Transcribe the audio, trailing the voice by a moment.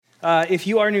If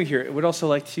you are new here, I would also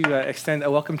like to extend a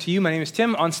welcome to you. My name is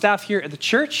Tim, on staff here at the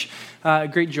church. A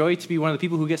great joy to be one of the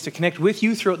people who gets to connect with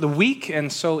you throughout the week.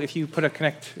 And so if you put a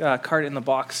connect card in the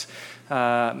box,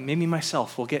 maybe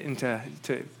myself will get into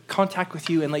contact with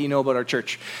you and let you know about our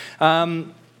church.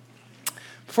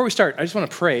 Before we start, I just want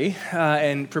to pray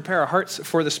and prepare our hearts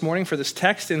for this morning, for this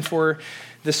text, and for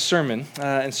this sermon.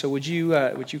 And so would you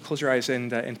close your eyes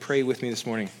and pray with me this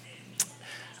morning?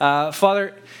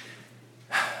 Father,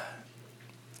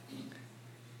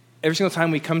 every single time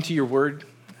we come to your word,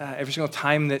 every single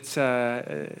time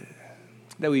that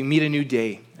we meet a new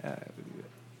day,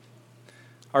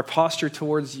 our posture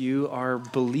towards you, our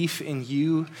belief in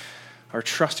you, our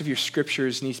trust of your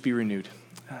scriptures needs to be renewed.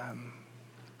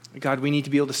 God, we need to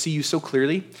be able to see you so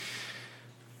clearly,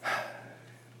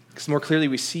 because the more clearly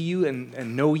we see you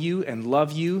and know you and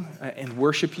love you and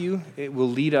worship you, it will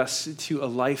lead us to a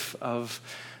life of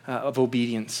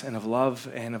obedience and of love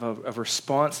and of a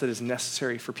response that is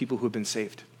necessary for people who have been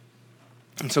saved.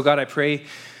 And so, God, I pray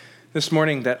this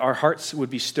morning that our hearts would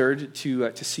be stirred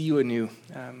to see you anew.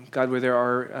 God, where there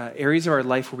are areas of our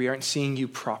life where we aren't seeing you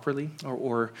properly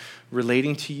or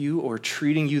relating to you or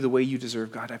treating you the way you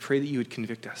deserve, God, I pray that you would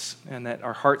convict us and that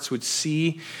our hearts would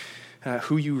see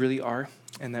who you really are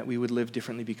and that we would live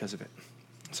differently because of it.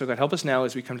 So God, help us now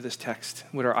as we come to this text.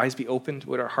 Would our eyes be opened?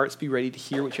 Would our hearts be ready to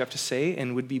hear what you have to say?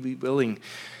 And would we be willing,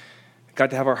 God,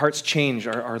 to have our hearts changed,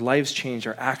 our lives changed,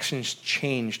 our actions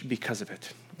changed because of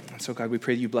it? And so God, we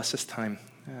pray that you bless this time.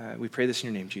 We pray this in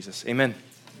your name, Jesus. Amen.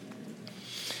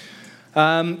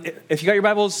 If you got your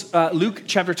Bibles, Luke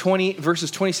chapter 20,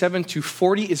 verses 27 to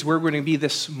 40 is where we're going to be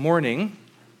this morning.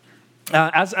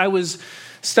 As I was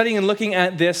studying and looking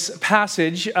at this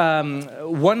passage,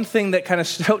 one thing that kind of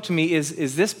stood out to me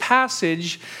is this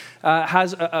passage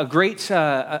has a great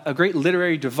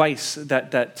literary device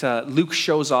that Luke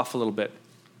shows off a little bit.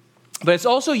 But it's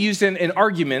also used in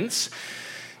arguments.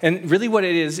 And really what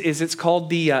it is it's called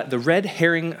the red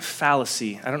herring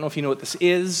fallacy. I don't know if you know what this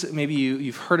is. Maybe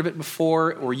you've heard of it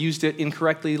before or used it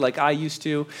incorrectly like I used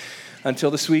to until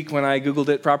this week when I Googled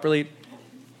it properly.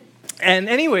 And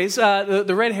anyways,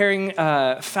 the red herring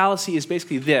fallacy is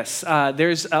basically this.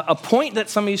 There's a point that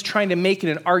somebody's trying to make in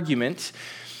an argument,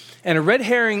 and a red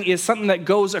herring is something that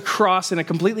goes across in a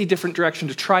completely different direction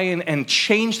to try and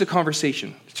change the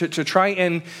conversation, to try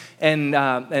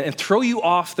and throw you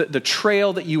off the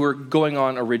trail that you were going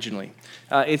on originally.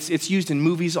 It's used in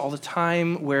movies all the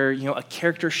time where a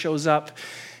character shows up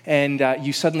and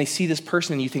you suddenly see this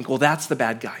person and you think, well, that's the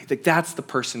bad guy. Like, that's the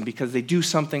person because they do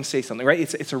something, say something, right?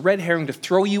 It's a red herring to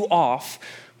throw you off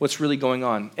what's really going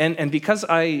on. And because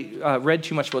I read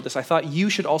too much about this, I thought you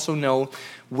should also know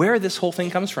where this whole thing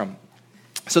comes from.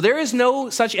 So there is no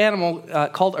such animal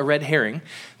called a red herring.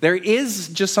 There is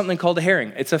just something called a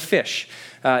herring. It's a fish,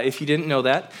 if you didn't know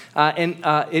that. And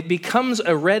it becomes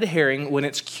a red herring when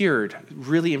it's cured.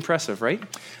 Really impressive, right?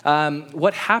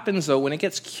 What happens, though, when it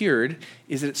gets cured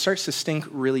is that it starts to stink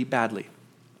really badly.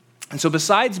 And so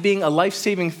besides being a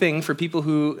life-saving thing for people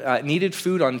who needed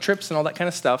food on trips and all that kind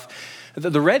of stuff,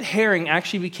 the red herring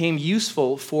actually became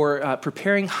useful for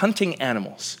preparing hunting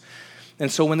animals.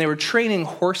 And so when they were training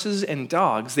horses and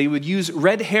dogs, they would use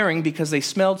red herring because they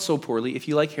smelled so poorly. If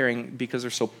you like herring, because they're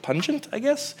so pungent, I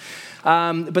guess.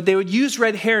 But they would use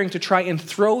red herring to try and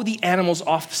throw the animals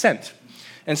off the scent.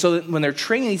 And so that when they're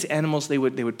training these animals, they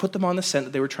would put them on the scent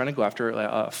that they were trying to go after,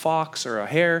 a fox or a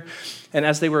hare. And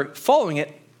as they were following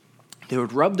it, they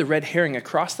would rub the red herring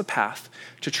across the path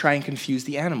to try and confuse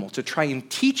the animal, to try and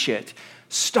teach it,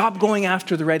 stop going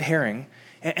after the red herring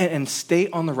and stay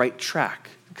on the right track.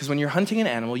 Because when you're hunting an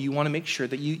animal, you want to make sure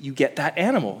that you get that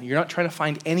animal. You're not trying to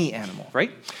find any animal,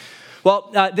 right? Well,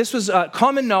 this was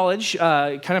common knowledge,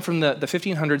 kind of from the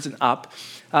 1500s and up.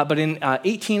 But in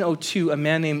 1802, a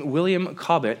man named William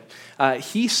Cobbett,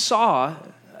 he saw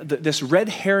this red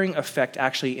herring effect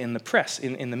actually in the press,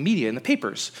 in the media, in the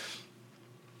papers.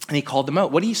 And he called them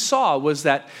out. What he saw was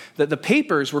that the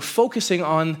papers were focusing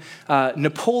on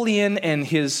Napoleon and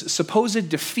his supposed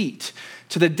defeat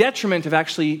to the detriment of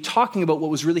actually talking about what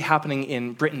was really happening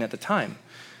in Britain at the time.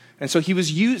 And so he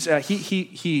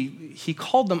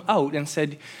called them out and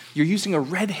said, you're using a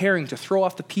red herring to throw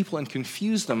off the people and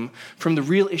confuse them from the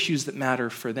real issues that matter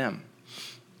for them.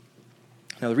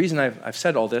 Now, the reason I've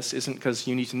said all this isn't because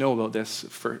you need to know about this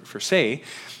for say,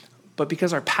 but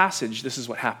because our passage, this is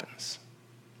what happens.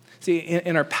 See,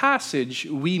 in our passage,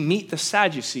 we meet the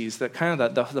Sadducees, the kind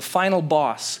of the final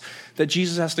boss that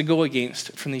Jesus has to go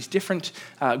against from these different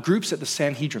groups at the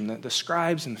Sanhedrin, the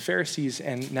scribes and the Pharisees,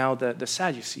 and now the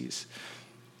Sadducees.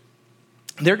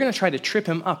 They're going to try to trip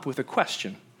him up with a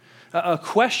question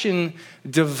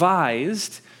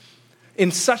devised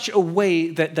in such a way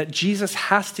that Jesus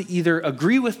has to either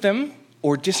agree with them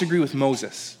or disagree with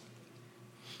Moses.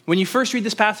 When you first read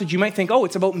this passage, you might think, oh,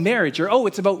 it's about marriage, or oh,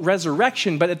 it's about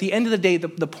resurrection. But at the end of the day,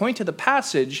 the point of the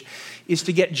passage is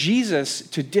to get Jesus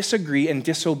to disagree and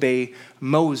disobey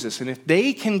Moses. And if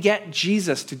they can get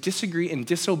Jesus to disagree and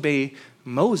disobey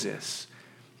Moses,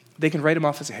 they can write him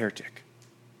off as a heretic.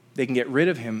 They can get rid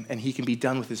of him, and he can be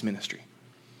done with his ministry.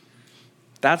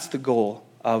 That's the goal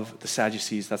of the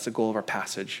Sadducees. That's the goal of our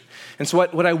passage. And so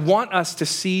what I want us to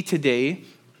see today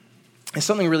is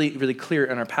something really, really clear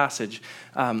in our passage.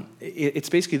 It's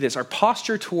basically this. Our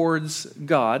posture towards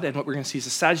God, and what we're going to see is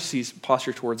the Sadducees'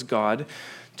 posture towards God,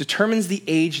 determines the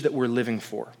age that we're living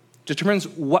for, determines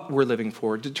what we're living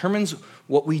for, determines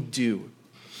what we do.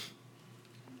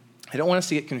 I don't want us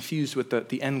to get confused with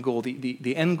the end goal.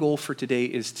 The end goal for today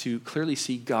is to clearly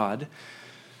see God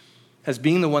as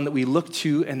being the one that we look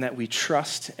to and that we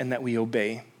trust and that we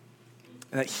obey,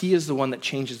 and that he is the one that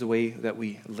changes the way that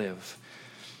we live.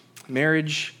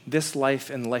 Marriage, this life,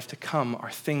 and the life to come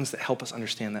are things that help us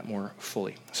understand that more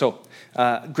fully. So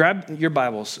grab your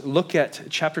Bibles, look at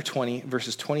chapter 20,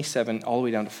 verses 27 all the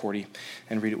way down to 40,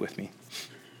 and read it with me.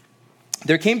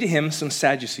 There came to him some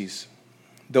Sadducees,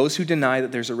 those who deny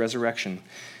that there's a resurrection.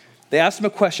 They asked him a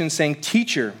question saying,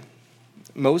 "Teacher,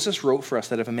 Moses wrote for us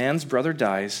that if a man's brother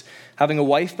dies, having a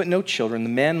wife but no children, the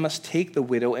man must take the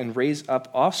widow and raise up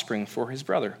offspring for his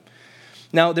brother.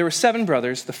 Now there were 7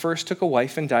 brothers. The first took a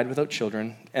wife and died without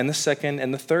children, and the second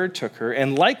and the third took her,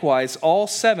 and likewise all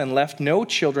 7 left no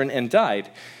children and died.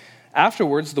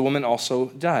 Afterwards the woman also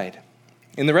died.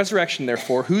 In the resurrection,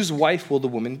 therefore, whose wife will the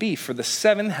woman be? For the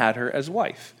 7 had her as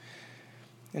wife."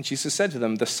 And Jesus said to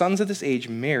them, "The sons of this age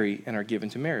marry and are given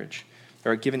to marriage,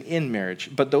 or are given in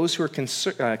marriage. But those who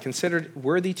are considered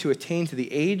worthy to attain to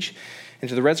the age and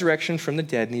to the resurrection from the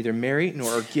dead neither marry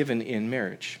nor are given in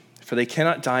marriage. For they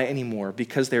cannot die anymore,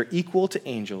 because they are equal to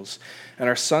angels and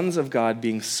are sons of God,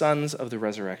 being sons of the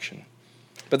resurrection.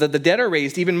 But that the dead are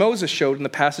raised, even Moses showed in the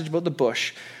passage about the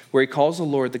bush, where he calls the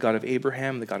Lord the God of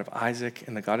Abraham, the God of Isaac,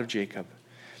 and the God of Jacob.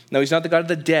 Now he's not the God of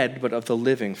the dead, but of the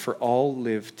living, for all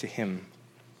live to him."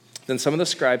 Then some of the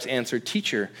scribes answered,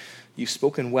 "Teacher, you've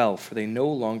spoken well," for they no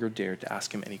longer dared to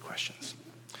ask him any questions.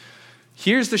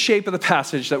 Here's the shape of the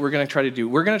passage that we're going to try to do.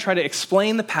 We're going to try to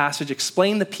explain the passage,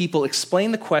 explain the people,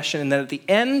 explain the question, and then at the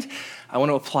end, I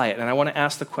want to apply it. And I want to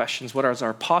ask the questions. What is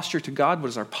our posture to God? What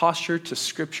is our posture to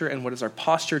Scripture? And what is our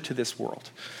posture to this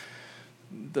world?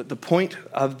 The point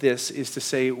of this is to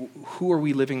say, who are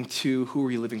we living to? Who are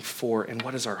we living for? And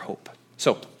what is our hope?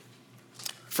 So,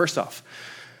 first off,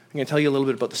 I'm going to tell you a little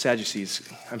bit about the Sadducees.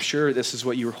 I'm sure this is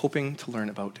what you were hoping to learn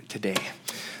about today.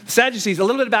 The Sadducees, a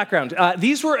little bit of background.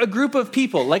 These were a group of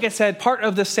people, like I said, part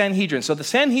of the Sanhedrin. So the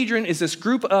Sanhedrin is this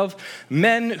group of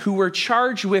men who were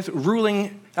charged with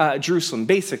ruling Jerusalem,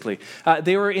 basically.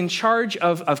 They were in charge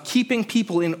of keeping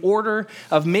people in order,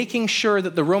 of making sure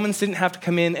that the Romans didn't have to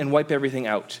come in and wipe everything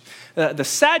out. The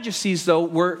Sadducees, though,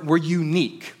 were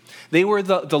unique. They were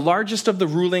the largest of the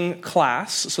ruling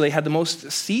class, so they had the most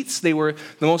seats. They were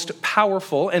the most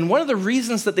powerful. And one of the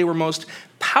reasons that they were most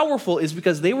powerful is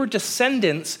because they were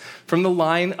descendants from the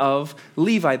line of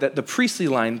Levi, the priestly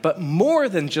line. But more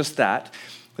than just that,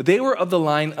 they were of the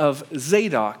line of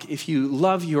Zadok. If you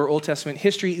love your Old Testament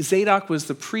history, Zadok was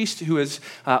the priest who was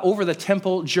over the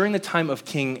temple during the time of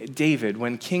King David.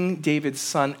 When King David's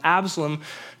son Absalom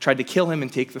tried to kill him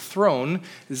and take the throne,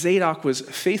 Zadok was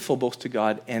faithful both to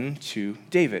God and to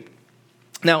David.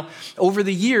 Now, over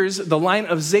the years, the line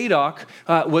of Zadok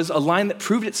was a line that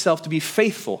proved itself to be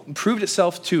faithful, proved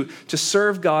itself to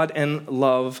serve God and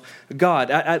love God.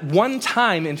 At one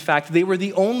time, in fact, they were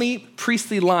the only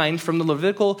priestly line from the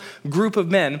Levitical group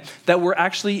of men that were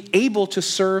actually able to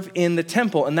serve in the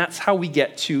temple, and that's how we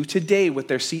get to today with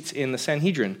their seats in the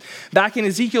Sanhedrin. Back in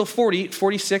Ezekiel 40,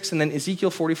 46, and then Ezekiel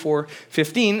 44,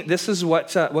 15, this is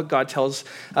what God tells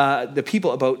the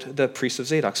people about the priests of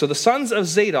Zadok. So the sons of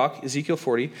Zadok, Ezekiel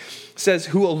 40, says,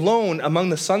 "Who alone among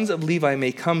the sons of Levi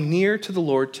may come near to the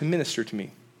Lord to minister to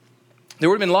me." There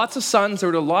would have been lots of sons, there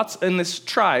would have been lots in this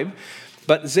tribe,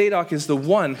 but Zadok is the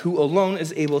one who alone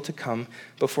is able to come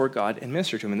before God and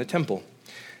minister to him in the temple.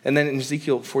 And then in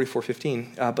Ezekiel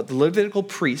 44:15, "But the Levitical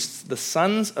priests, the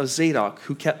sons of Zadok,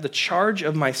 who kept the charge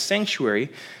of my sanctuary,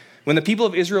 when the people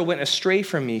of Israel went astray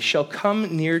from me, shall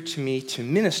come near to me to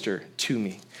minister to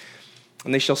me.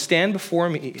 And they shall stand before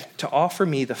me to offer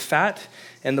me the fat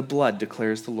and the blood,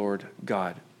 declares the Lord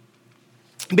God."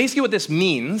 Basically what this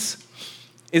means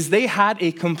is they had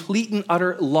a complete and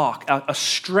utter lock, a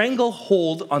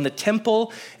stranglehold on the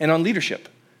temple and on leadership.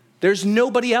 There's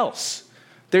nobody else.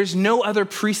 There's no other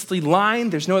priestly line.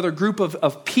 There's no other group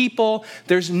of people.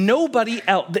 There's nobody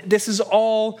else. This is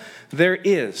all there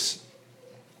is.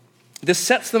 This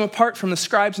sets them apart from the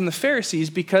scribes and the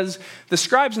Pharisees because the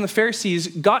scribes and the Pharisees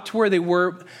got to where they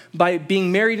were by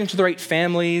being married into the right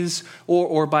families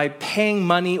or by paying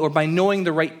money or by knowing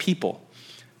the right people.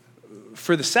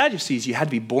 For the Sadducees, you had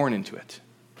to be born into it.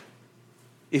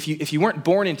 If you weren't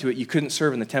born into it, you couldn't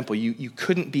serve in the temple. You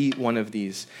couldn't be one of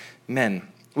these men,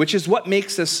 which is what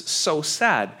makes this so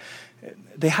sad.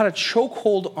 They had a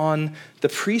chokehold on the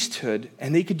priesthood,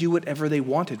 and they could do whatever they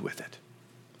wanted with it.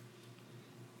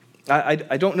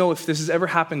 I don't know if this has ever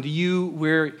happened to you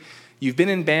where you've been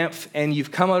in Banff and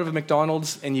you've come out of a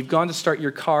McDonald's and you've gone to start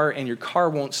your car and your car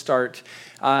won't start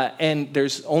and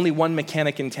there's only one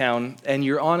mechanic in town and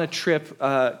you're on a trip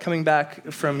coming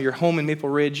back from your home in Maple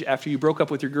Ridge after you broke up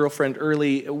with your girlfriend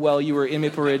early while you were in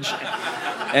Maple Ridge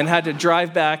and had to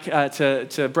drive back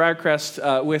to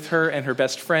Briarcrest with her and her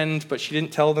best friend, but she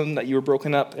didn't tell them that you were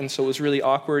broken up, and so it was really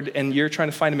awkward, and you're trying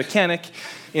to find a mechanic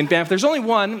in Banff. There's only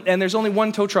one, and there's only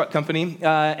one tow truck company,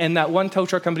 and that one tow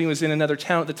truck company was in another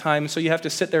town at the time, so you have to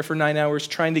sit there for 9 hours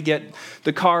trying to get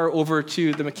the car over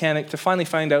to the mechanic to finally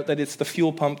find out that it's the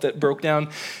fuel pump that broke down,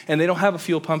 and they don't have a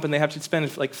fuel pump, and they have to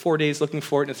spend like 4 days looking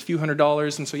for it, and it's a few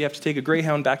 $100s, and so you have to take a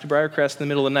Greyhound back to Briarcrest in the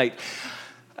middle of the night.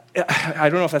 I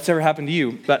don't know if that's ever happened to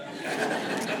you, but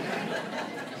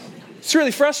it's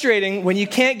really frustrating when you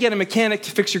can't get a mechanic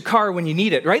to fix your car when you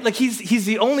need it, right? Like he's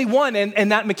the only one,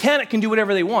 and that mechanic can do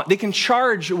whatever they want. They can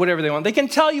charge whatever they want. They can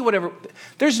tell you whatever.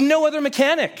 There's no other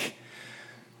mechanic.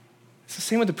 It's the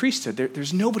same with the priesthood.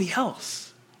 There's nobody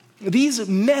else. These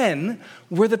men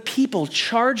were the people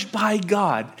charged by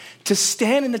God to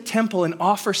stand in the temple and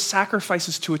offer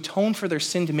sacrifices to atone for their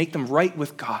sin, to make them right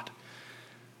with God.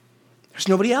 There's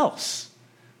nobody else.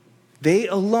 They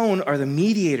alone are the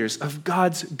mediators of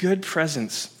God's good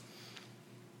presence.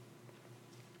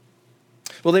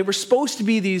 Well, they were supposed to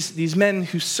be these men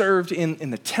who served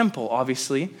in the temple,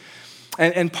 obviously.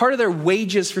 And part of their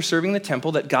wages for serving the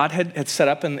temple that God had set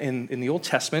up in the Old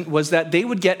Testament was that they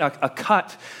would get a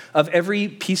cut of every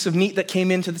piece of meat that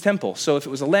came into the temple. So if it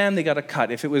was a lamb, they got a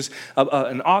cut. If it was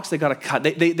an ox, they got a cut.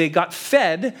 They got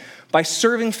fed by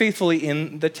serving faithfully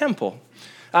in the temple.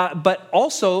 But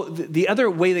also, the other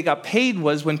way they got paid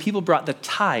was when people brought the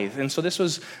tithe. And so this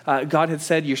was, God had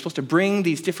said, you're supposed to bring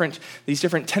these different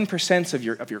 10% of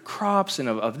your crops and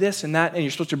of this and that, and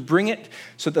you're supposed to bring it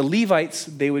so that the Levites,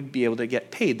 they would be able to get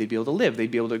paid. They'd be able to live.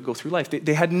 They'd be able to go through life.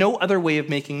 They had no other way of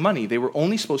making money. They were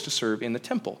only supposed to serve in the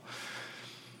temple.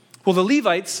 Well, the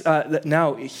Levites,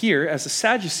 now here, as the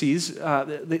Sadducees,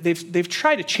 they've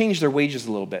tried to change their wages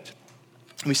a little bit.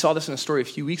 We saw this in a story a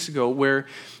few weeks ago where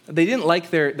they didn't like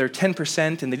their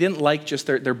 10% and they didn't like just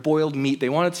their boiled meat. They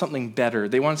wanted something better.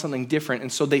 They wanted something different.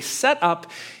 And so they set up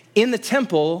in the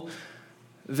temple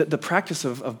the practice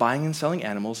of buying and selling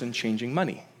animals and changing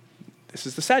money. This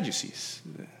is the Sadducees,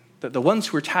 the ones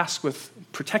who are tasked with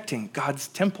protecting God's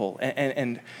temple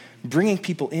and bringing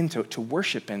people in to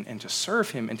worship and to serve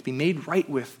him and to be made right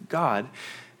with God.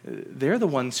 They're the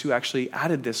ones who actually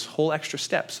added this whole extra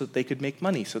step so that they could make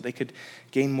money, so they could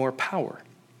gain more power.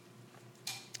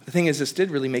 The thing is, this did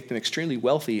really make them extremely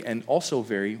wealthy and also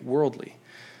very worldly.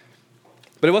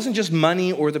 But it wasn't just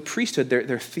money or the priesthood.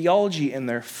 Their theology and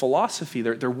their philosophy,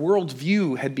 their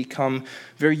worldview had become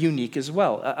very unique as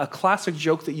well. A classic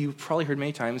joke that you've probably heard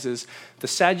many times is the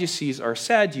Sadducees are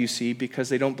sad, you see, because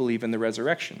they don't believe in the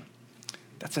resurrection.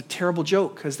 That's a terrible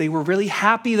joke because they were really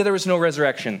happy that there was no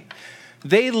resurrection.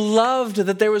 They loved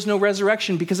that there was no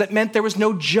resurrection because it meant there was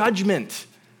no judgment.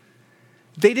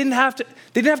 They didn't have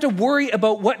to worry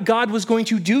about what God was going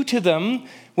to do to them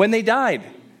when they died.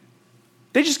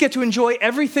 They just get to enjoy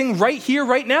everything right here,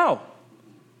 right now.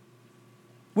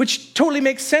 Which totally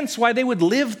makes sense why they would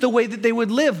live the way that they would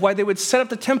live, why they would set up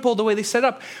the temple the way they set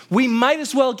up. We might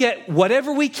as well get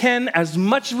whatever we can, as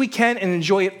much as we can, and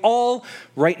enjoy it all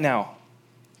right now.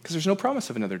 Because there's no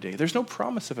promise of another day. There's no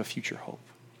promise of a future hope.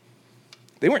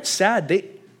 They weren't sad,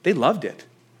 they loved it.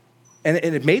 And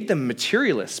it made them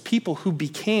materialists, people who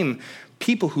became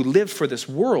people who lived for this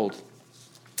world.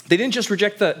 They didn't just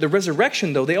reject the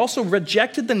resurrection, though. They also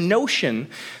rejected the notion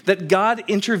that God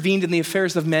intervened in the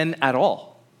affairs of men at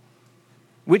all,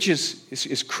 which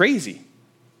is crazy.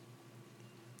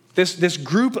 This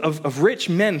group of rich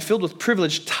men filled with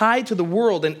privilege, tied to the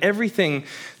world and everything,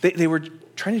 they were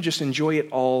trying to just enjoy it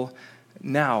all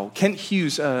now. Kent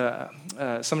Hughes,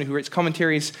 somebody who writes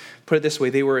commentaries, put it this way: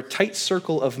 they were a tight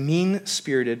circle of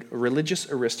mean-spirited religious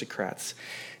aristocrats,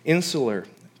 insular,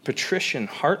 patrician,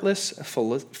 heartless,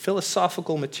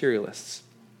 philosophical materialists.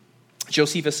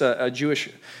 Josephus, a Jewish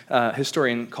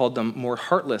historian, called them more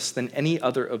heartless than any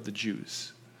other of the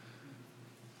Jews.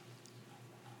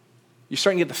 You're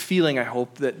starting to get the feeling, I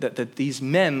hope, that these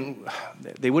men,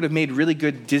 they would have made really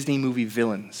good Disney movie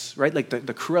villains, right? Like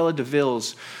the Cruella de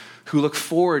Vil's, who look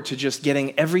forward to just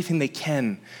getting everything they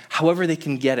can, however they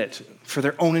can get it, for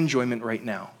their own enjoyment right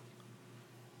now.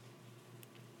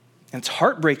 And it's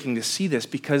heartbreaking to see this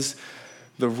because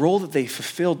the role that they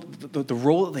fulfilled, the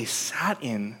role that they sat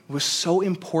in, was so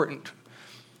important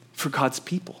for God's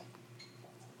people.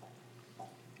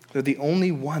 They're the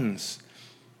only ones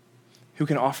who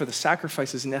can offer the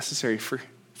sacrifices necessary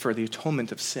for the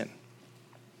atonement of sin.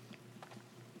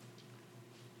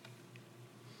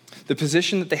 The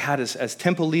position that they had as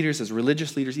temple leaders, as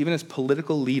religious leaders, even as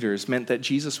political leaders, meant that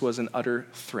Jesus was an utter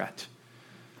threat.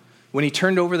 When he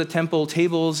turned over the temple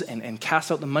tables and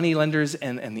cast out the moneylenders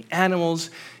and the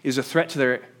animals, it was a threat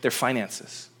to their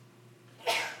finances.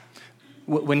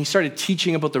 When he started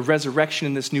teaching about the resurrection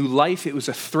and this new life, it was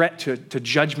a threat to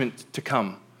judgment to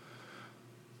come.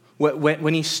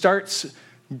 When he starts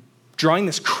drawing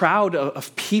this crowd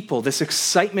of people, this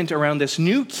excitement around this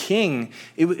new king,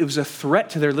 it was a threat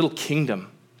to their little kingdom.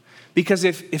 Because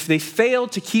if they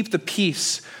failed to keep the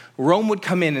peace, Rome would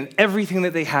come in and everything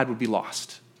that they had would be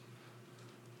lost.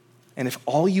 And if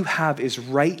all you have is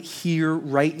right here,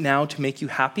 right now to make you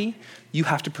happy, you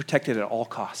have to protect it at all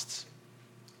costs.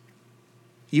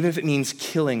 Even if it means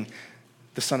killing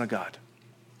the Son of God.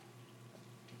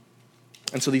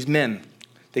 And so these men,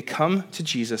 they come to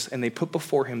Jesus and they put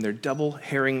before him their red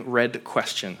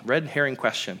herring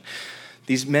question.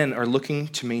 These men are looking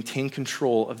to maintain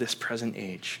control of this present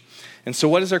age. And so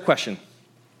what is their question?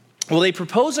 Well, they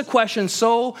propose a question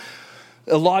so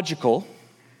illogical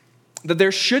that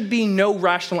there should be no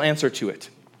rational answer to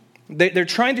it. They're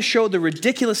trying to show the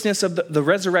ridiculousness of the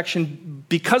resurrection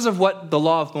because of what the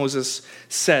law of Moses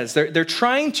says. They're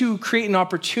trying to create an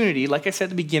opportunity, like I said at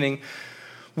the beginning,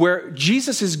 where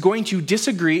Jesus is going to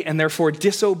disagree and therefore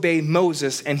disobey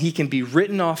Moses, and he can be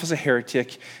written off as a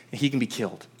heretic, and he can be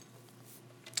killed.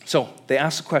 So they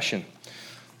ask the question.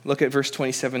 Look at verse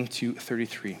 27 to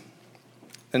 33.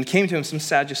 Then came to him some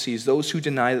Sadducees, those who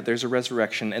deny that there's a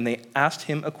resurrection, and they asked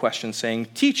him a question, saying,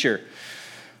 "Teacher,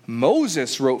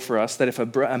 Moses wrote for us that if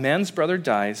a man's brother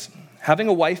dies, having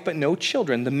a wife but no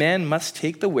children, the man must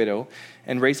take the widow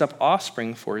and raise up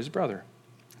offspring for his brother.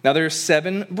 Now there are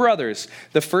 7 brothers.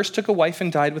 The first took a wife and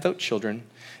died without children,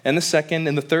 and the second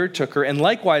and the third took her, and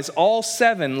likewise all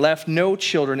 7 left no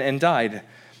children and died.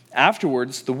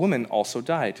 Afterwards the woman also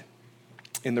died.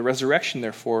 In the resurrection,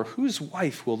 therefore, whose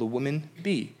wife will the woman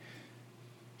be?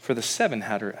 For the 7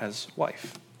 had her as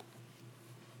wife."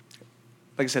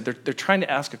 Like I said, they're trying to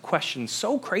ask a question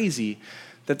so crazy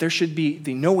that there should be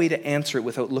no way to answer it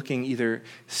without looking either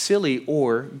silly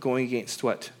or going against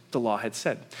what the law had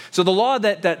said. So the law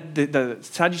that the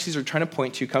Sadducees are trying to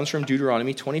point to comes from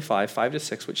Deuteronomy 25,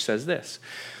 5-6, which says this: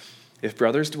 "If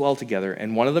brothers dwell together,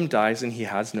 and one of them dies and he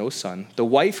has no son, the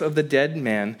wife of the dead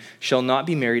man shall not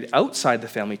be married outside the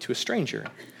family to a stranger.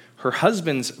 Her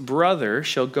husband's brother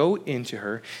shall go into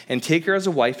her and take her as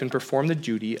a wife and perform the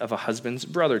duty of a husband's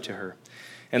brother to her.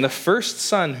 And the first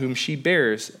son whom she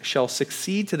bears shall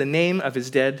succeed to the name of his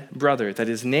dead brother, that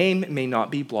his name may not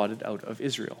be blotted out of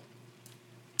Israel."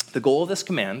 The goal of this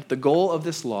command, the goal of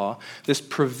this law, this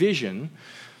provision,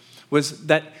 was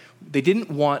that they didn't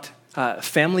want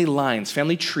family lines,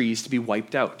 family trees to be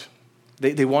wiped out.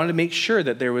 They wanted to make sure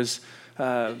that there was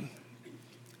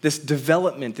this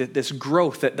development, this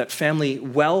growth, that family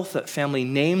wealth, that family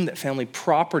name, that family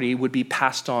property would be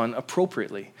passed on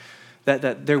appropriately.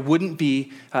 That there wouldn't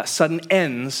be sudden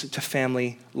ends to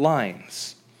family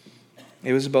lines.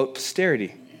 It was about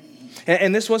posterity.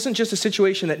 And this wasn't just a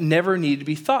situation that never needed to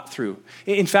be thought through.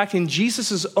 In fact, in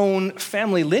Jesus' own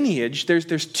family lineage,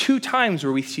 there's 2 times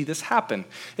where we see this happen.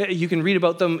 You can read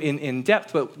about them in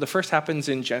depth, but the first happens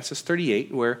in Genesis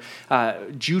 38, where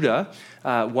Judah,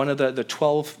 one of the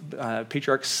 12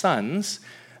 patriarchs' sons,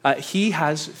 he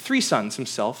has 3 sons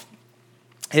himself.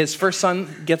 His first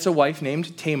son gets a wife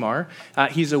named Tamar.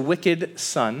 He's a wicked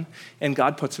son, and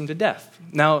God puts him to death.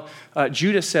 Now,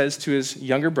 Judah says to his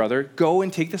younger brother, "Go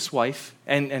and take this wife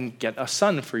and get a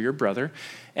son for your brother,"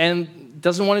 and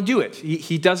doesn't want to do it.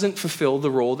 He doesn't fulfill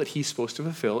the role that he's supposed to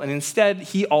fulfill, and instead,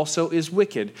 he also is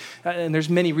wicked. And there's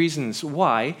many reasons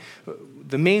why.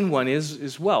 The main one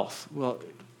is wealth. Well,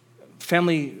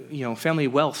 family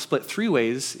wealth split 3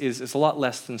 ways is a lot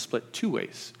less than split 2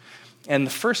 ways. And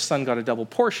the first son got a double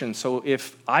portion. So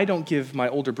if I don't give my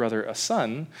older brother a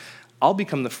son, I'll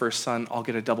become the first son, I'll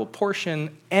get a double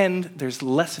portion, and there's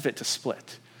less of it to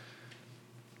split.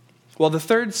 Well, the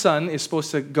third son is supposed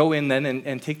to go in then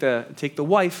and take the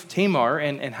wife, Tamar,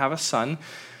 and have a son.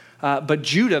 But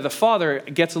Judah, the father,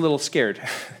 gets a little scared.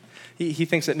 He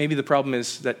thinks that maybe the problem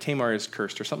is that Tamar is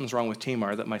cursed, or something's wrong with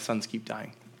Tamar, that my sons keep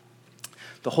dying.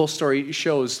 The whole story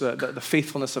shows the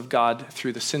faithfulness of God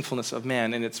through the sinfulness of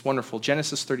man, and it's wonderful.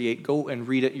 Genesis 38, go and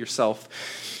read it yourself.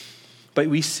 But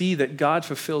we see that God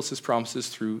fulfills his promises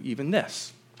through even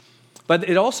this. But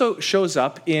it also shows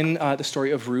up in the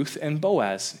story of Ruth and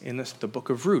Boaz in the book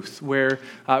of Ruth, where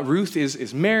Ruth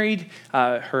is married,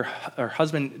 her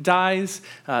husband dies,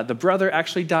 the brother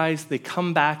actually dies, they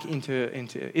come back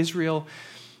into Israel,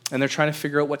 and they're trying to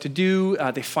figure out what to do.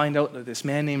 They find out that this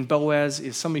man named Boaz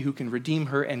is somebody who can redeem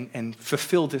her and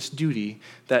fulfill this duty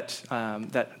that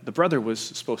the brother was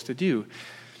supposed to do.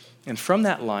 And from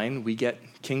that line, we get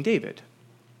King David.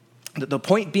 The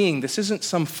point being, this isn't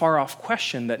some far-off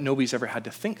question that nobody's ever had to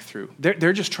think through.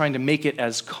 They're just trying to make it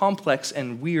as complex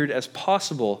and weird as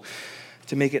possible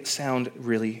to make it sound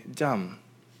really dumb.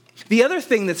 The other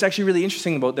thing that's actually really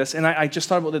interesting about this, and I just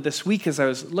thought about it this week as I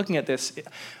was looking at this,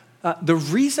 the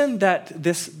reason that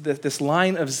this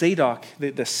line of Zadok,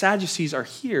 the Sadducees are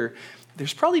here,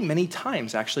 there's probably many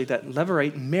times, actually, that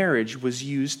Levirate marriage was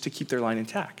used to keep their line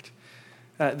intact.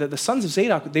 The sons of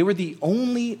Zadok, they were the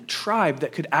only tribe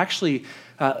that could actually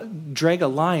drag a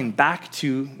line back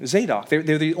to Zadok.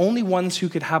 They're the only ones who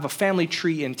could have a family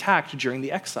tree intact during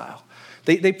the exile.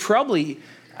 They probably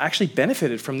actually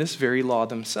benefited from this very law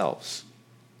themselves.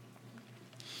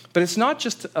 But it's not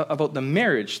just about the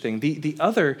marriage thing. The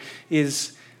other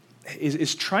is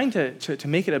trying to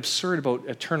make it absurd about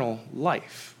eternal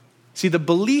life. See, the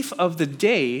belief of the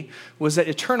day was that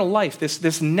eternal life,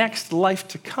 this next life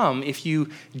to come, if you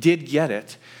did get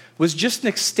it, was just an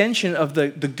extension of the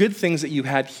good things that you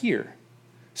had here.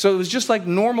 So it was just like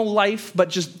normal life, but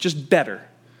just better.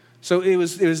 So it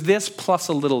was this plus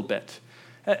a little bit.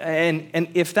 And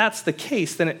if that's the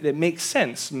case, then it makes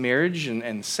sense. Marriage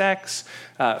and sex,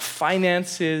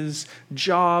 finances,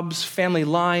 jobs, family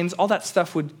lines, all that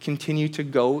stuff would continue to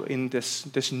go in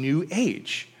this new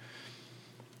age.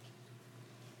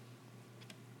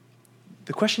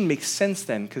 The question makes sense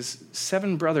then, because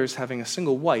 7 brothers having a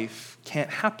single wife can't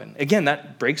happen. Again,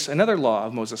 that breaks another law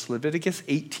of Moses. Leviticus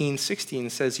 18:16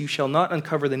 says, "You shall not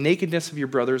uncover the nakedness of your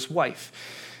brother's wife."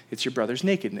 It's your brother's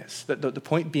nakedness. The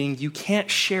point being, you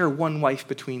can't share one wife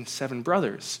between 7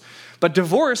 brothers. But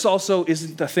divorce also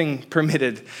isn't a thing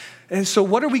permitted. And so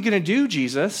what are we going to do,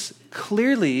 Jesus?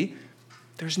 Clearly,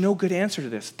 there's no good answer to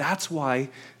this. That's why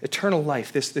eternal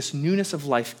life, this newness of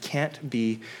life, can't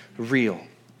be real.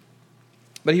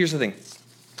 But here's the thing.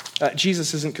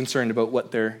 Jesus isn't concerned about what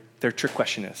their trick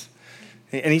question is.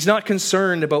 And he's not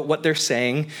concerned about what they're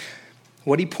saying.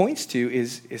 What he points to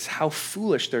is how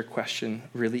foolish their question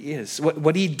really is.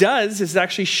 What he does is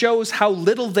actually shows how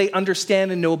little they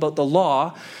understand and know about the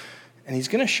law. And he's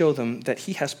going to show them that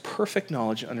he has perfect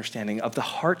knowledge and understanding of the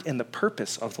heart and the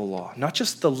purpose of the law, not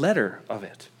just the letter of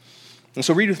it. And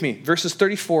so read with me, verses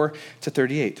 34 to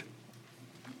 38.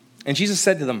 And Jesus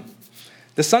said to them,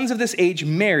 "The sons of this age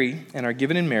marry and are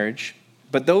given in marriage,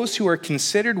 but those who are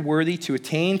considered worthy to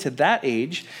attain to that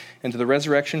age and to the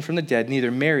resurrection from the dead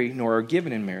neither marry nor are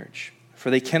given in marriage,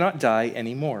 for they cannot die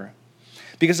anymore,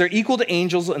 because they're equal to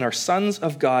angels and are sons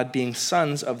of God, being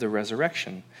sons of the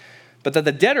resurrection. But that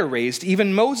the dead are raised,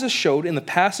 even Moses showed in the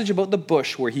passage about the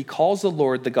bush where he calls the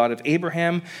Lord the God of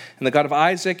Abraham and the God of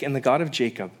Isaac and the God of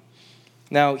Jacob.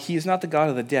 Now he is not the God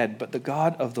of the dead, but the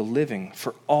God of the living,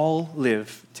 for all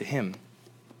live to him."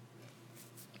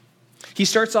 He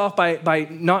starts off by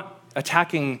not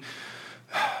attacking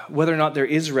whether or not there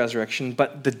is resurrection,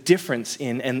 but the difference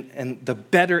in and the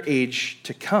better age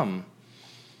to come.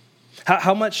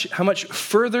 How much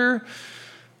further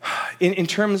in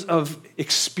terms of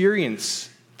experience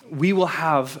we will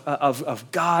have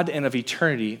of God and of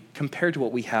eternity compared to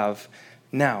what we have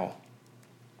now.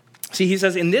 See, he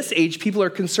says in this age, people are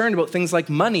concerned about things like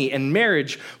money and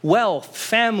marriage, wealth,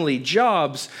 family,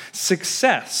 jobs,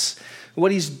 success.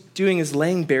 What he's doing is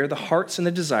laying bare the hearts and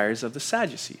the desires of the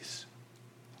Sadducees.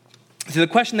 So the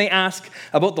question they ask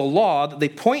about the law that they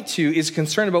point to is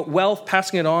concern about wealth,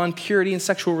 passing it on, purity, and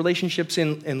sexual relationships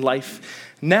in life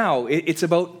now. It's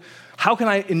about how can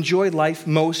I enjoy life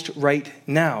most right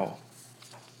now?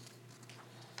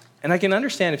 And I can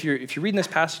understand if you're reading this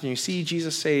passage and you see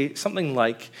Jesus say something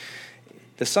like,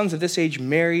 "The sons of this age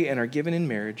marry and are given in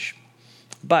marriage,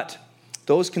 but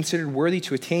those considered worthy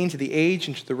to attain to the age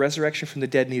and to the resurrection from the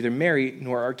dead neither marry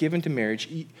nor are given to marriage,"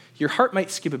 your heart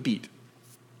might skip a beat.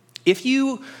 If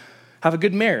you have a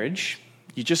good marriage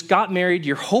you just got married,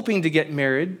 you're hoping to get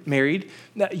married,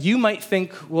 you might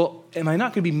think, well, am I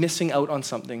not going to be missing out on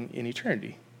something in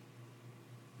eternity?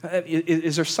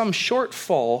 Is there some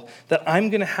shortfall that I'm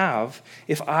going to have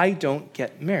if I don't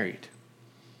get married?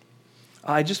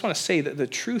 I just want to say that the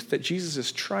truth that Jesus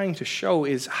is trying to show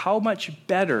is how much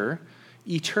better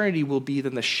eternity will be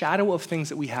than the shadow of things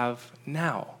that we have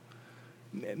now.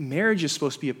 Marriage is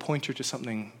supposed to be a pointer to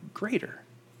something greater.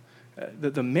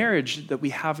 The marriage that we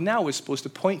have now is supposed to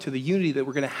point to the unity that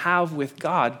we're going to have with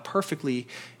God perfectly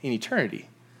in eternity,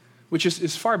 which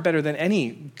is far better than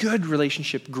any good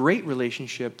relationship, great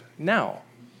relationship now.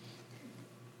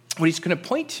 What he's going to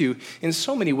point to in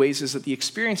so many ways is that the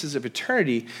experiences of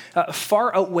eternity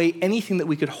far outweigh anything that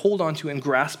we could hold onto and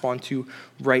grasp onto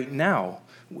right now,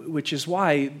 which is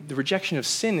why the rejection of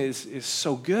sin is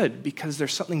so good, because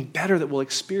there's something better that we'll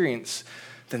experience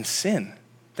than sin,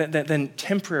 than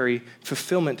temporary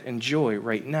fulfillment and joy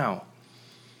right now.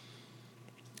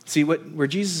 See, where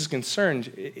Jesus is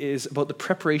concerned is about the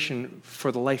preparation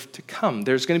for the life to come.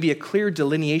 There's going to be a clear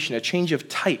delineation, a change of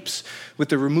types with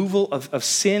the removal of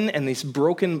sin and these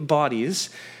broken bodies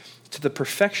to the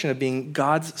perfection of being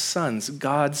God's sons,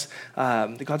 God's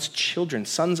children,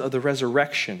 sons of the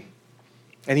resurrection.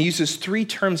 And he uses three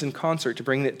terms in concert to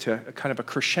bring it to a kind of a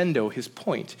crescendo, his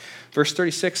point. Verse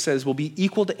 36 says, we'll be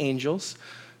equal to angels,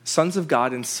 sons of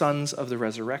God, and sons of the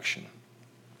resurrection.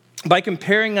 By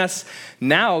comparing us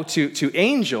now to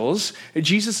angels,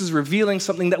 Jesus is revealing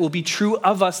something that will be true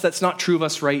of us that's not true of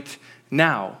us right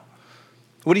now.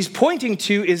 What he's pointing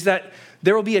to is that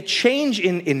there will be a change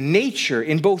in nature,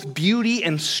 in both beauty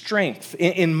and strength,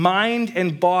 in mind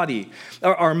and body.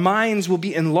 Our minds will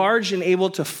be enlarged and able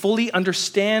to fully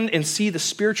understand and see the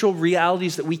spiritual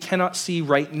realities that we cannot see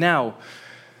right now.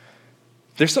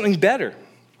 There's something better.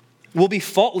 We'll be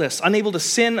faultless, unable to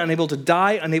sin, unable to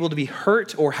die, unable to be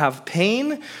hurt or have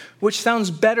pain, which sounds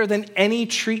better than any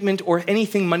treatment or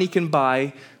anything money can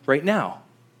buy right now.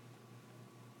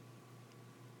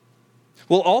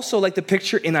 We'll also, like the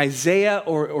picture in Isaiah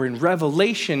or in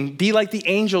Revelation, be like the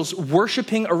angels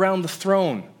worshiping around the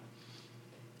throne.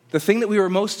 The thing that we were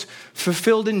most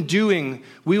fulfilled in doing,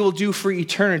 we will do for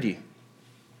eternity.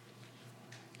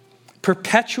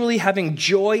 Perpetually having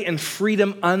joy and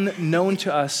freedom unknown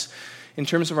to us in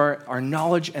terms of our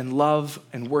knowledge and love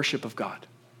and worship of God.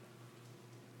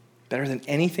 Better than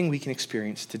anything we can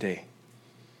experience today.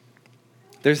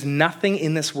 There's nothing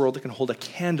in this world that can hold a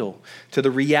candle to the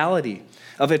reality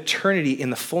of eternity in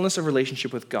the fullness of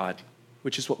relationship with God,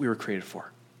 which is what we were created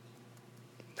for.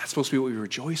 That's supposed to be what we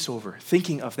rejoice over,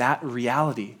 thinking of that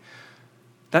reality.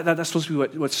 That's supposed to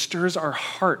be what stirs our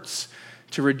hearts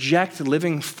to reject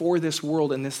living for this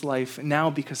world and this life now,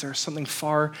 because there's something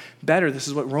far better. This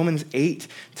is what Romans 8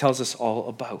 tells us all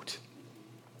about.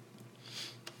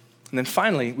 And then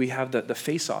finally, we have the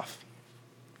face-off,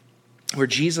 where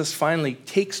Jesus finally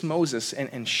takes Moses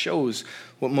and shows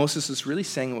what Moses is really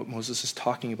saying and what Moses is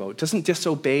talking about. It doesn't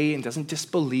disobey and doesn't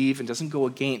disbelieve and doesn't go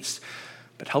against,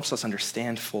 but helps us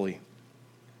understand fully.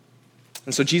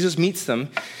 And so Jesus meets them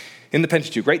in the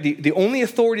Pentateuch, right? The only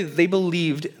authority that they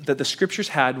believed that the scriptures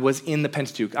had was in the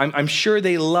Pentateuch. I'm sure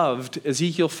they loved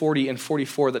Ezekiel 40 and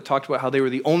 44 that talked about how they were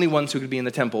the only ones who could be in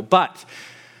the temple. But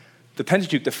the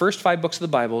Pentateuch, the first 5 books of the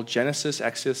Bible, Genesis,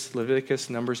 Exodus, Leviticus,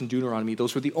 Numbers, and Deuteronomy,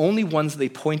 those were the only ones they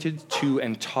pointed to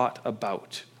and taught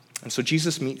about. And so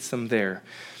Jesus meets them there.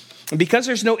 And because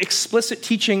there's no explicit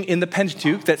teaching in the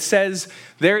Pentateuch that says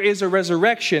there is a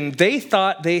resurrection, they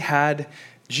thought they had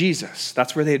Jesus.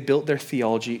 That's where they had built their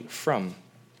theology from,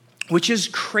 which is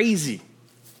crazy.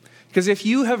 Because if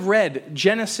you have read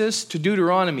Genesis to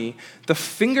Deuteronomy, the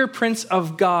fingerprints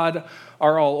of God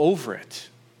are all over it.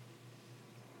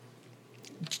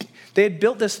 They had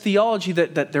built this theology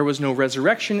that there was no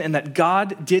resurrection and that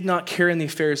God did not care in the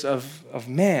affairs of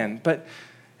man. But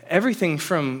everything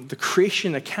from the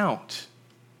creation account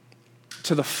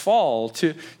to the fall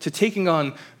to taking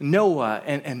on Noah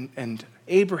and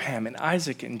Abraham and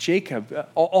Isaac and Jacob,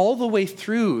 all the way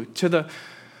through to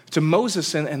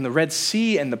Moses and the Red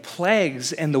Sea and the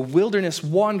plagues and the wilderness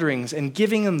wanderings and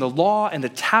giving them the law and the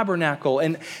tabernacle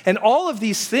and all of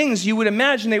these things, you would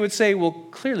imagine they would say, well,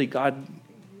 clearly God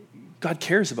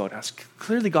cares about us.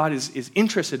 Clearly God is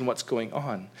interested in what's going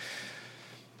on.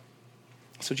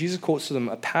 So Jesus quotes to them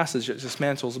a passage that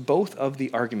dismantles both of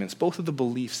the arguments, both of the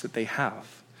beliefs that they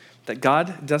have, that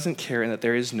God doesn't care and that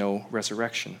there is no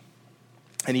resurrection.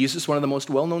 And he uses one of the most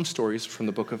well-known stories from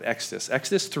the book of Exodus.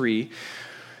 Exodus 3,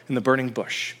 in the burning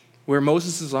bush, where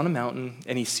Moses is on a mountain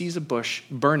and he sees a bush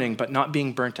burning but not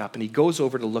being burnt up. And he goes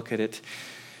over to look at it.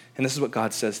 And this is what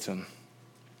God says to him.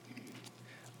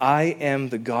 I am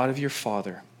the God of your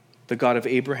father, the God of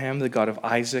Abraham, the God of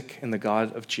Isaac, and the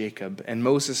God of Jacob. And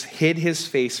Moses hid his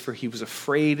face, for he was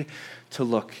afraid to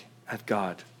look at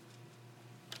God.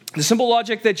 The simple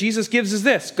logic that Jesus gives is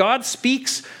this: God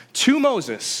speaks to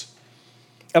Moses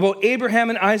about Abraham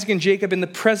and Isaac and Jacob in the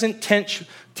present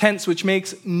tense, which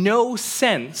makes no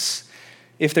sense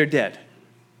if they're dead.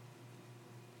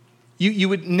 You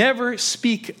would never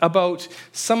speak about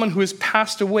someone who has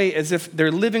passed away as if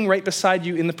they're living right beside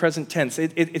you in the present tense.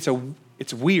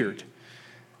 It's weird.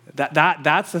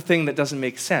 That's the thing that doesn't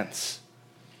make sense.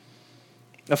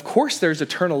 Of course there's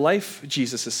eternal life,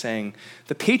 Jesus is saying.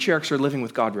 The patriarchs are living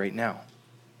with God right now.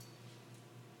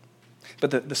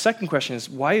 But the second question is,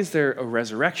 why is there a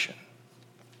resurrection?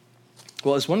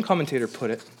 Well, as one commentator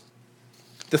put it,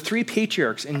 the three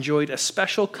patriarchs enjoyed a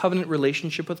special covenant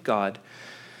relationship with God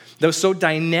that was so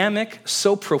dynamic,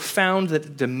 so profound, that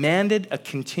it demanded a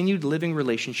continued living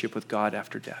relationship with God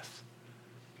after death.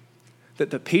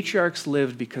 That the patriarchs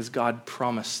lived because God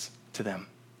promised to them.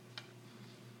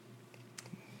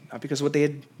 Not because of what they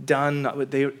had done, not what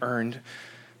they had earned,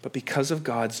 but because of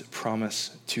God's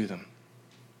promise to them.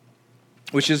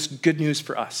 Which is good news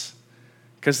for us.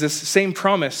 Because this same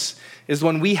promise is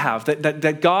one we have,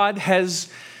 that God has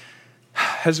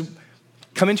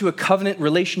come into a covenant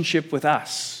relationship with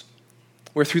us,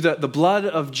 where through the blood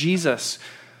of Jesus,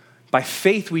 by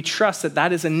faith, we trust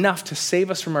that is enough to save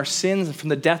us from our sins and from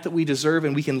the death that we deserve,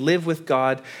 and we can live with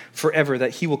God forever,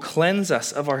 that he will cleanse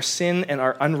us of our sin and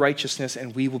our unrighteousness,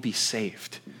 and we will be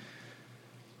saved.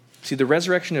 See, the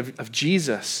resurrection of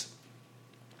Jesus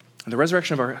and the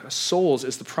resurrection of our souls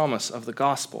is the promise of the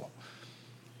gospel.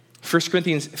 1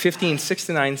 Corinthians 15,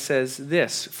 6-9 says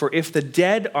this: "For if the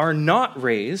dead are not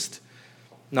raised,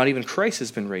 not even Christ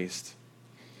has been raised.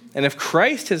 And if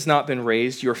Christ has not been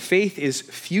raised, your faith is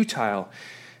futile,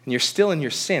 and you're still in your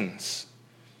sins.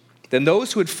 Then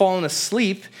those who had fallen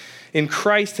asleep in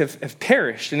Christ have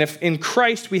perished. And if in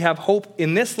Christ we have hope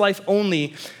in this life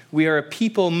only, we are a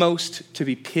people most to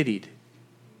be pitied."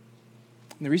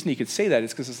 And the reason he could say that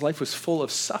is because his life was full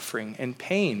of suffering and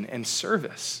pain and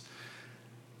service.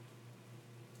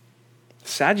 The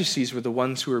Sadducees were the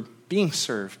ones who were being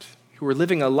served, who were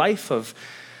living a life of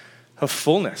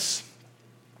fullness.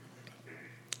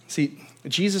 See,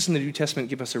 Jesus and the New Testament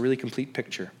give us a really complete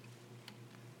picture.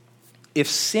 If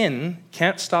sin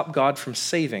can't stop God from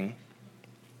saving,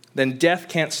 then death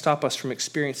can't stop us from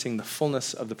experiencing the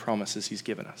fullness of the promises he's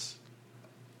given us.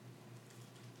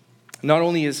 Not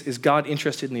only is God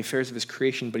interested in the affairs of his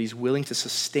creation, but he's willing to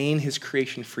sustain his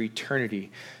creation for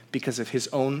eternity because of his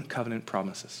own covenant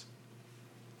promises.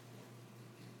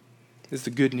 This is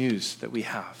the good news that we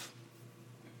have.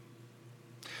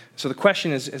 So the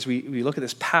question is, as we look at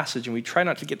this passage and we try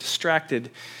not to get distracted,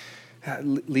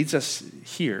 leads us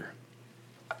here.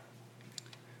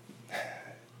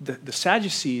 The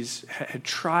Sadducees had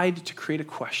tried to create a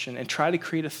question and tried to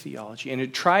create a theology and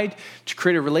had tried to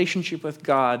create a relationship with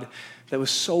God that was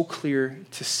so clear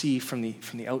to see from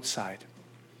the outside.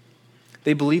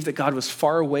 They believed that God was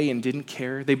far away and didn't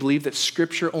care. They believed that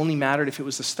Scripture only mattered if it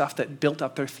was the stuff that built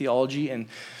up their theology and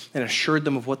assured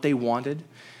them of what they wanted.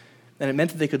 And it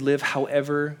meant that they could live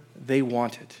however they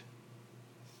wanted.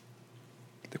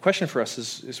 The question for us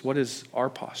is what is our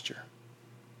posture?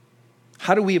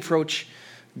 How do we approach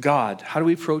God? How do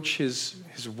we approach his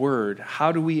word?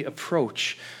 How do we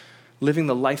approach living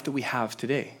the life that we have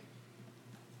today?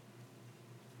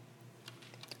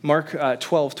 Mark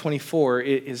 12:24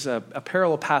 is a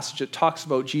parallel passage that talks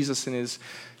about Jesus and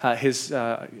his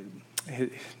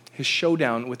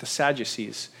showdown with the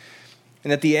Sadducees.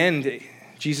 And at the end,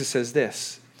 Jesus says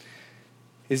this: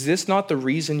 "Is this not the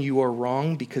reason you are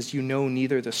wrong, because you know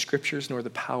neither the Scriptures nor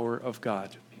the power of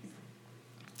God?"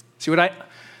 See, what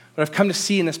I've come to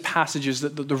see in this passage is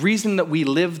that the reason that we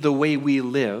live the way we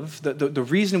live, the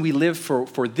reason we live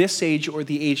for this age or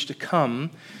the age to come,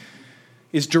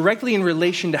 is directly in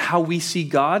relation to how we see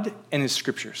God and his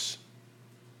Scriptures.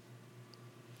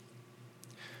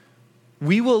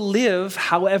 We will live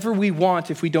however we want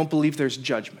if we don't believe there's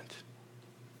judgment.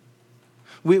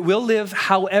 We'll live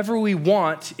however we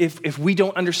want if we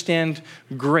don't understand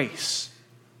grace,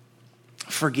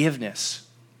 forgiveness.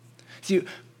 See,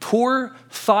 poor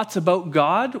thoughts about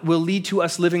God will lead to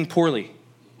us living poorly.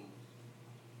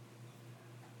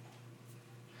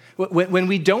 When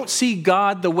we don't see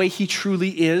God the way he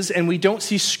truly is, and we don't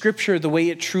see Scripture the way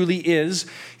it truly is,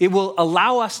 it will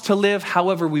allow us to live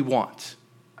however we want,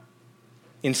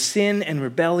 in sin and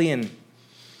rebellion.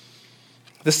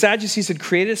 The Sadducees had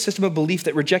created a system of belief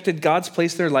that rejected God's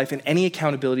place in their life and any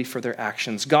accountability for their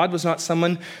actions. God was not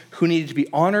someone who needed to be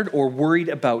honored or worried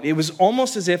about. It was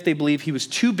almost as if they believed he was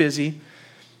too busy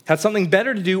had something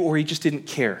better to do, or he just didn't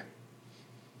care.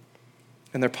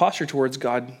 And their posture towards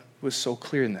God was so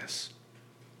clear in this.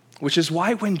 Which is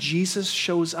why when Jesus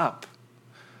shows up,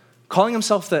 calling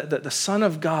himself the Son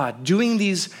of God, doing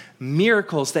these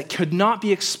miracles that could not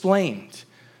be explained,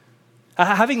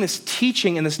 having this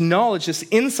teaching and this knowledge, this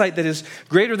insight that is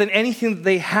greater than anything that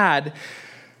they had,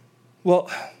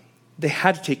 well, they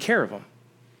had to take care of him.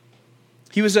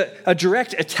 He was a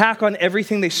direct attack on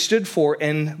everything they stood for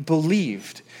and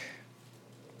believed.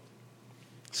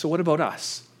 So what about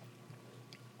us?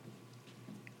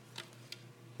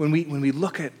 When we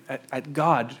look at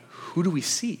God, who do we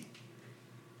see?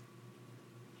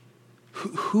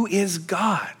 Who is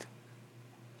God?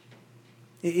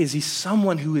 Is he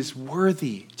someone who is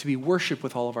worthy to be worshiped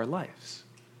with all of our lives?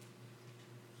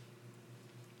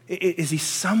 Is he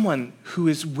someone who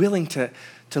is willing to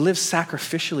live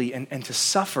sacrificially and to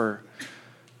suffer,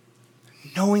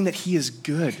 knowing that he is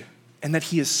good and that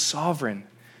he is sovereign,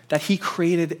 that he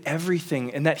created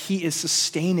everything and that he is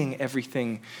sustaining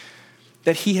everything,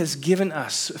 that he has given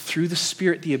us through the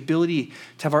Spirit the ability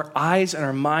to have our eyes and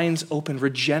our minds open,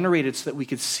 regenerated so that we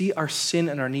could see our sin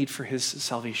and our need for his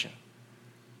salvation?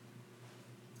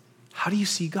 How do you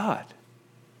see God?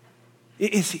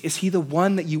 Is he the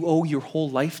one that you owe your whole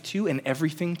life to and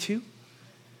everything to?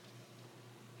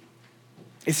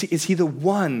 Is he the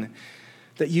one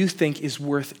that you think is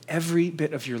worth every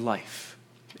bit of your life,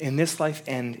 in this life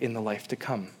and in the life to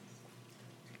come?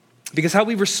 Because how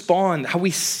we respond, how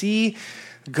we see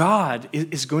God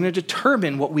is going to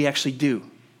determine what we actually do.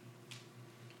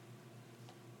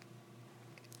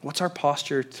 What's our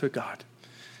posture to God?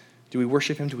 Do we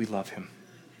worship him? Do we love him?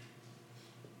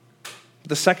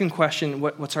 The second question,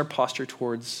 what's our posture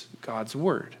towards God's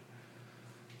word?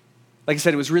 Like I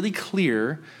said, it was really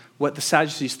clear what the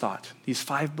Sadducees thought. These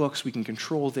 5 books, we can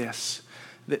control this.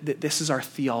 This is our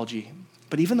theology.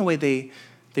 But even the way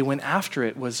they went after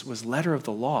it was letter of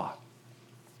the law.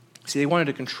 See, they wanted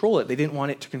to control it. They didn't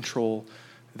want it to control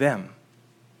them.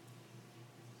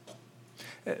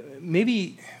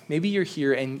 Maybe you're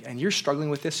here and you're struggling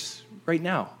with this right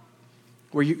now,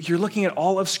 where you're looking at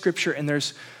all of Scripture and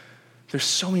there's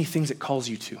so many things it calls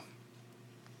you to.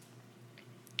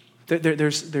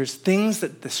 There's things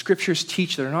that the Scriptures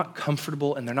teach that are not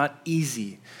comfortable and they're not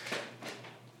easy.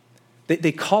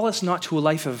 They call us not to a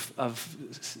life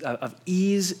of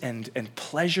ease and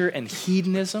pleasure and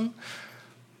hedonism,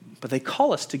 but they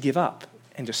call us to give up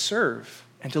and to serve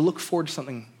and to look forward to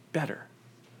something better.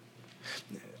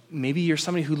 Maybe you're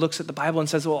somebody who looks at the Bible and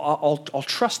says, well, I'll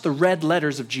trust the red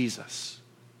letters of Jesus.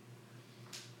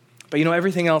 But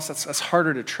everything else, that's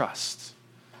harder to trust.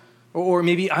 Or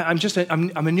maybe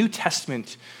I'm a New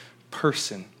Testament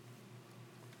person.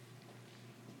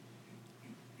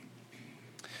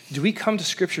 Do we come to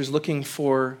Scriptures looking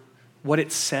for what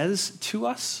it says to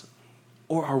us,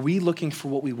 or are we looking for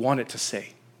what we want it to say?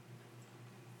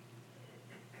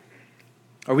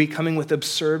 Are we coming with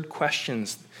absurd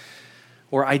questions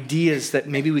or ideas that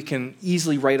maybe we can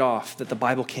easily write off that the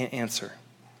Bible can't answer?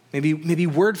 Maybe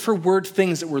word for word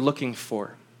things that we're looking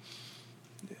for.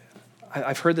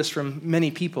 I've heard this from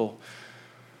many people.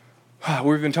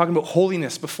 We've been talking about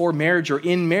holiness before marriage or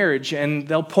in marriage, and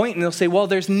they'll point and they'll say, well,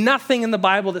 there's nothing in the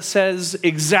Bible that says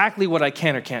exactly what I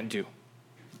can or can't do.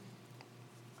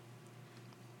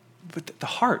 But the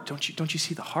heart, don't you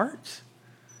see the heart?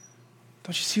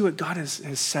 Don't you see what God has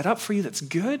set up for you that's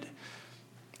good?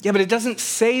 Yeah, but it doesn't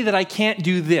say that I can't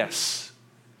do this.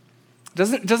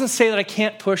 It doesn't say that I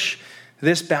can't push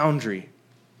this boundary.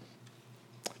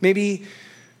 Maybe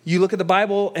you look at the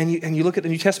Bible and you look at the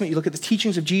New Testament, you look at the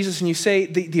teachings of Jesus, and you say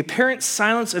the apparent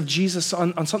silence of Jesus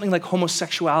on something like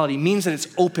homosexuality means that it's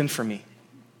open for me.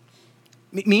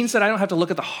 It means that I don't have to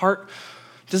look at the heart.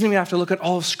 It doesn't even have to look at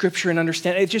all of Scripture and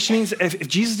understand. It just means if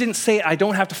Jesus didn't say it, I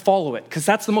don't have to follow it, because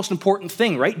that's the most important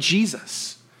thing, right?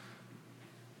 Jesus.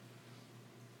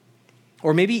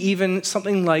 Or maybe even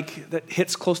something like that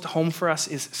hits close to home for us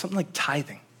is something like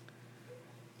tithing.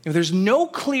 There's no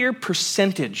clear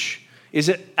percentage. Is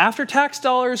it after-tax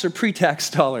dollars or pre-tax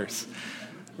dollars?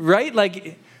 Right?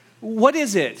 Like, what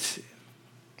is it?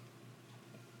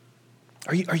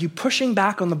 Are you pushing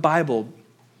back on the Bible,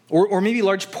 or maybe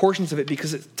large portions of it,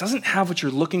 because it doesn't have what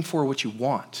you're looking for or what you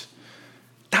want?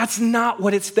 That's not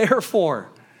what it's there for.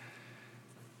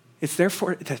 It's there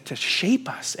for to shape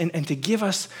us and to give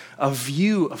us a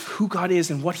view of who God is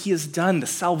and what he has done, the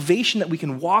salvation that we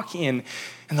can walk in,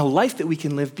 and the life that we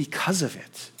can live because of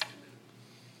it.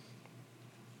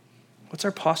 What's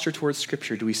our posture towards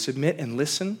Scripture? Do we submit and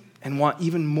listen and want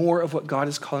even more of what God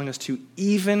is calling us to,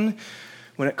 even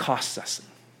when it costs us?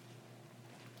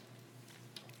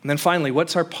 And then finally,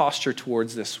 what's our posture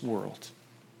towards this world?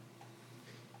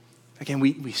 Again,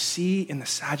 we see in the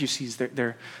Sadducees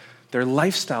their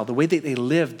lifestyle, the way that they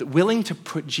lived, willing to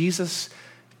put Jesus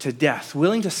to death,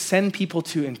 willing to send people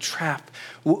to entrap,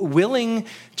 willing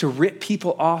to rip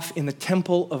people off in the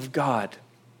temple of God.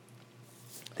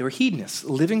 They were hedonists,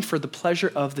 living for the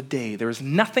pleasure of the day. There was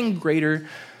nothing greater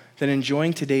than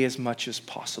enjoying today as much as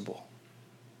possible.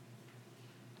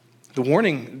 The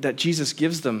warning that Jesus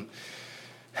gives them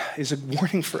is a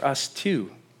warning for us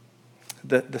too.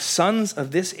 The sons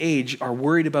of this age are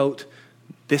worried about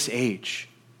this age.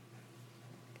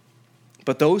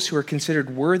 But those who are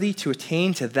considered worthy to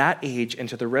attain to that age and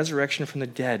to the resurrection from the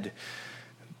dead,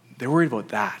 they're worried about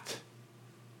that.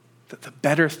 The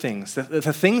better things,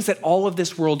 the things that all of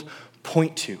this world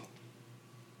point to.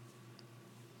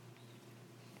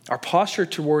 Our posture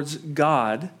towards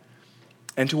God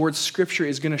and towards Scripture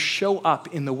is going to show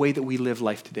up in the way that we live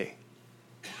life today.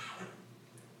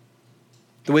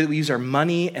 The way that we use our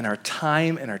money and our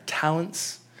time and our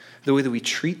talents, the way that we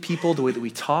treat people, the way that we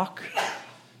talk.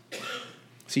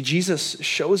 See, Jesus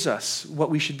shows us what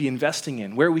we should be investing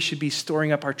in, where we should be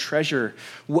storing up our treasure,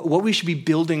 what we should be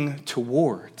building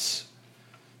towards.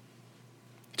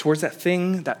 Towards that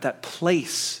thing, that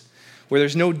place where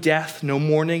there's no death, no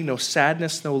mourning, no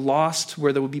sadness, no loss,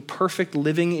 where there will be perfect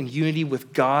living in unity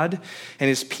with God and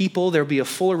his people. There will be a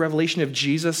fuller revelation of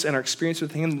Jesus and our experience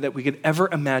with him that we could ever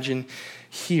imagine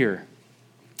here.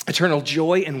 Eternal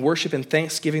joy and worship and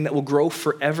thanksgiving that will grow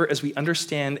forever as we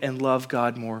understand and love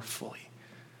God more fully.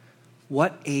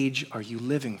 What age are you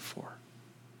living for?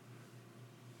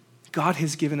 God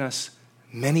has given us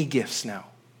many gifts now.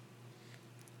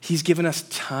 He's given us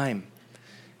time.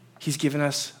 He's given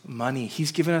us money.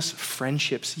 He's given us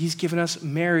friendships. He's given us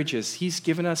marriages. He's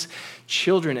given us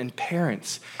children and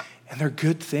parents. And they're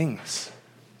good things.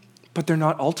 But they're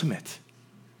not ultimate.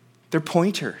 They're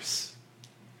pointers.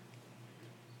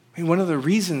 I mean, one of the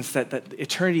reasons that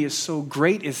eternity is so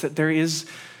great is that there is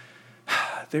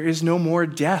no more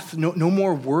death, no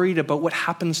more worried about what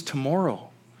happens tomorrow.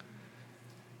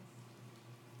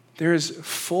 There is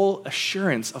full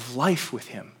assurance of life with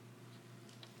him.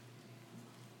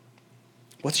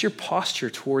 What's your posture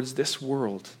towards this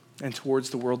world and towards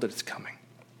the world that is coming?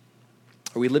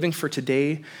 Are we living for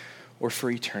today or for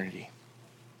eternity?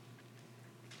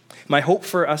 My hope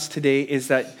for us today is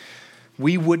that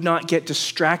we would not get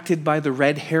distracted by the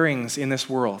red herrings in this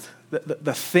world,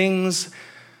 the things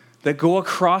that go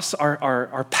across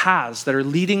our paths that are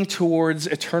leading towards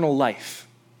eternal life.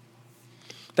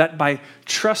 That by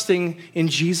trusting in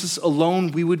Jesus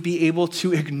alone, we would be able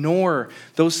to ignore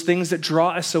those things that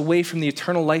draw us away from the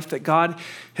eternal life that God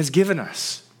has given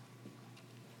us.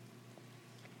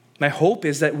 My hope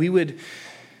is that we would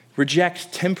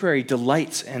reject temporary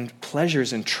delights and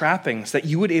pleasures and trappings, that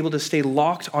you would be able to stay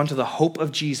locked onto the hope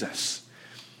of Jesus,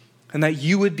 and that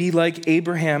you would be like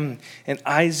Abraham and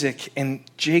Isaac and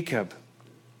Jacob,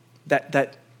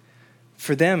 that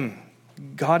for them,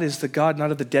 God is the God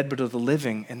not of the dead but of the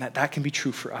living, and that can be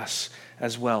true for us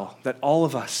as well, that all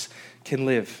of us can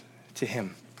live to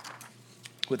him.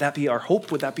 Would that be our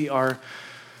hope? Would that be our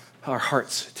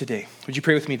hearts today? Would you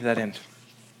pray with me to that end?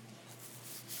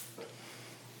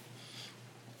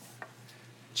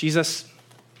 Jesus,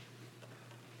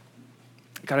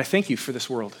 God, I thank you for this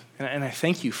world, and I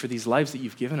thank you for these lives that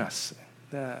you've given us,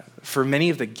 for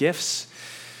many of the gifts,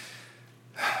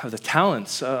 of the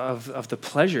talents, of the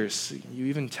pleasures. You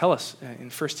even tell us in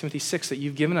 1 Timothy 6 that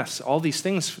you've given us all these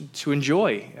things to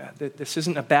enjoy. That this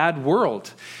isn't a bad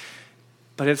world,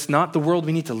 but it's not the world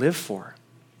we need to live for.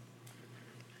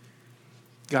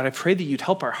 God, I pray that you'd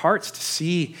help our hearts to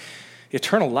see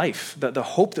eternal life, the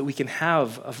hope that we can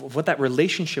have of what that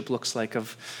relationship looks like,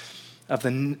 of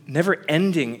the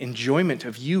never-ending enjoyment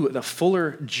of you, the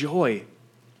fuller joy.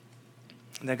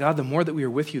 And that, God, the more that we are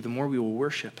with you, the more we will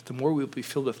worship, the more we will be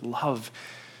filled with love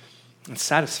and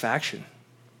satisfaction.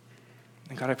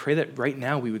 And God, I pray that right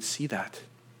now we would see that.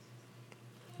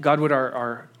 God, would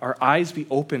our eyes be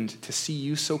opened to see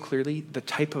you so clearly, the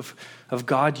type of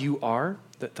God you are,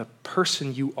 the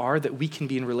person you are, that we can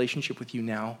be in relationship with you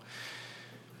now.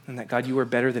 And that, God, you are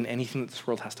better than anything that this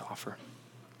world has to offer.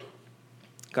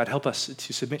 God, help us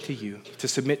to submit to you, to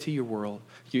submit to your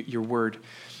word,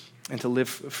 and to live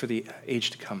for the age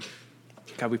to come.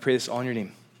 God, we pray this all in your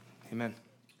name. Amen.